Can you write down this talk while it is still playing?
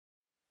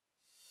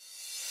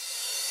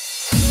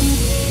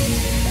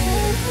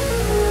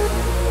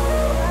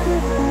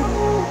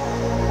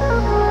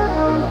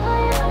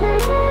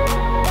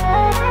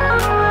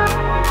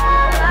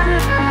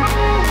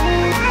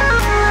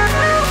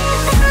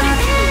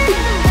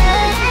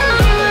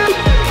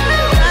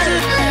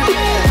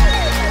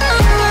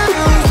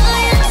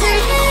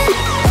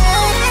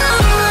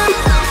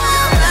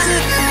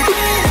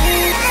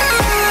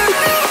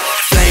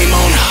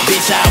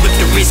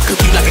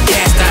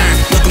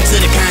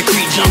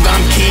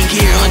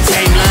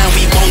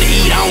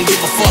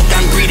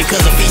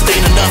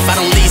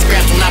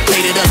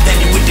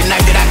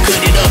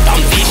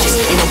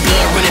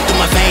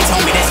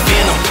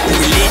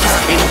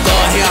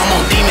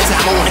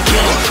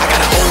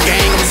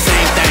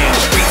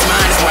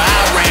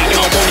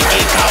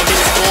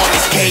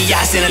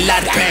chaos and a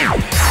lot of pain.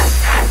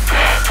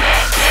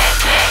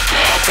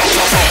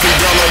 Talking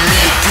down on me,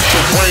 you get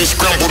your brain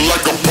scrambled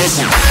like a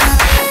puzzle.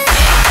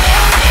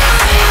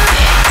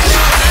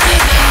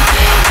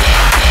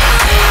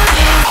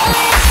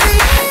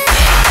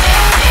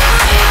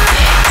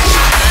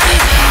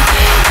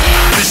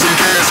 Piece of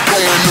gas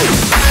going up.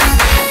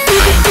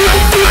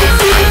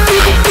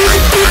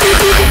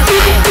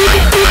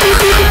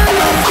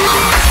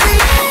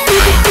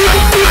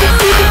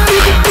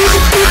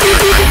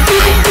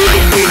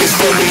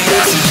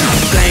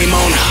 Blame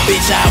on her,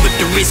 bitch, I whip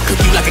the wrist, cook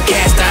you like a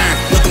cast iron.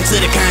 Welcome to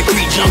the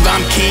concrete jungle,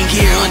 I'm king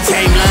here,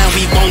 untamed lion.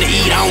 We wanna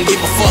eat, I don't give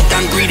a fuck,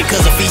 I'm greedy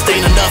cause a feast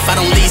ain't enough. I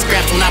don't leave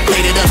scraps when I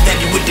plate it up, stab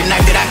you with the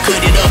knife that I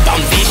cut it up.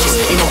 I'm vicious,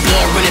 ain't no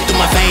blood running through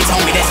my veins,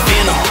 homie, that's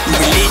Venom. You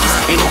religious,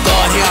 ain't no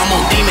God here, I'm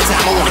on demon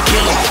time, I wanna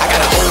kill 'em. I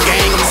got a whole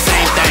gang on the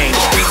same thing,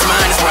 the streets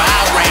mine is where I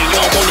reign. You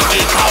don't wanna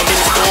get caught in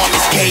the storm,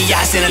 it's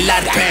chaos and a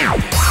lot of pain.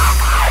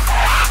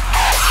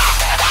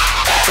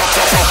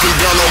 Talking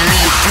down on me,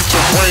 you get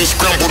your brain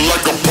scrambled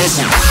like a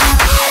puzzle.